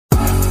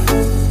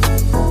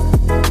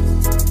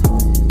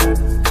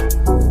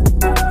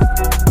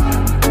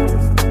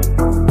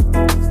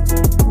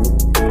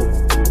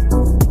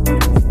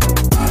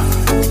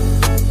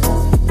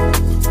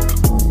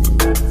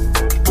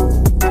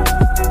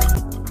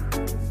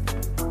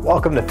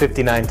Welcome to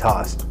 59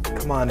 Tost.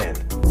 Come on in.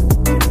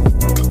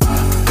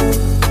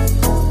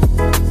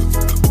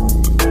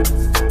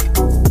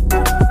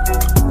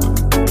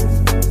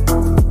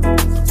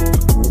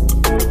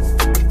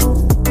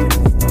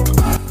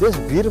 This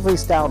beautifully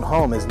styled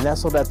home is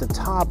nestled at the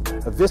top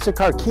of Vista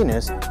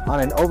Carquinez on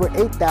an over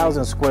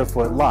 8,000 square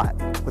foot lot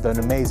with an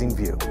amazing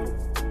view.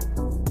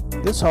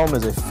 This home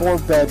is a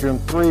 4-bedroom,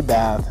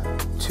 3-bath,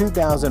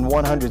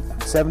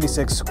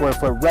 2,176 square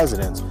foot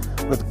residence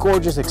with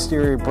gorgeous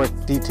exterior brick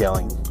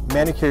detailing,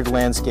 manicured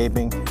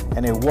landscaping,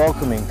 and a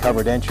welcoming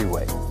covered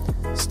entryway.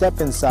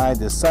 Step inside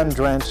the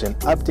sun-drenched and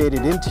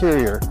updated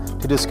interior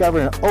to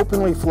discover an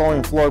openly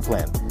flowing floor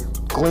plan,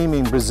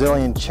 gleaming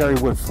Brazilian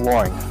cherrywood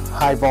flooring,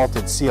 high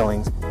vaulted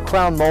ceilings,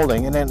 crown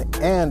molding, and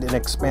an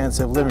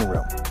expansive living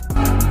room.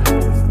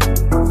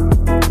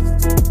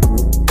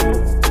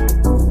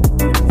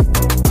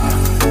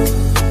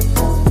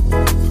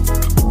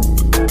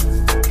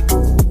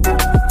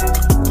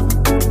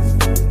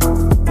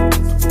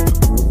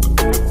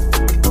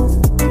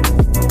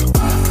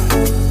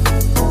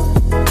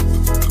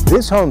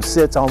 This home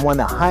sits on one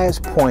of the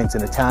highest points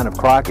in the town of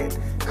Crockett.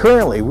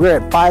 Currently, we're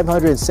at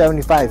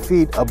 575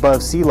 feet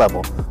above sea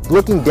level,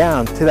 looking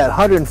down to that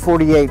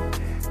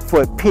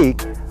 148-foot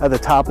peak at the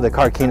top of the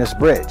Carquinez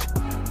Bridge.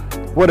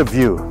 What a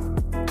view!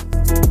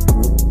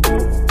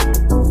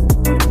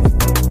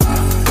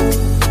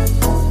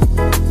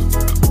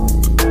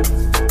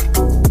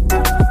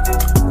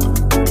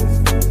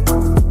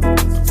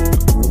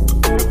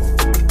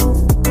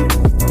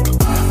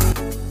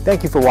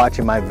 Thank you for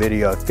watching my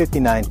video at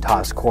 59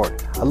 Tost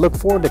Court. I look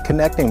forward to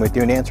connecting with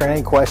you and answering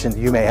any questions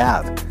you may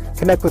have.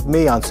 Connect with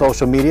me on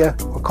social media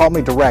or call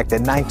me direct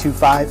at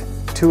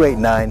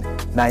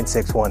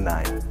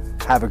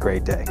 925-289-9619. Have a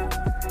great day.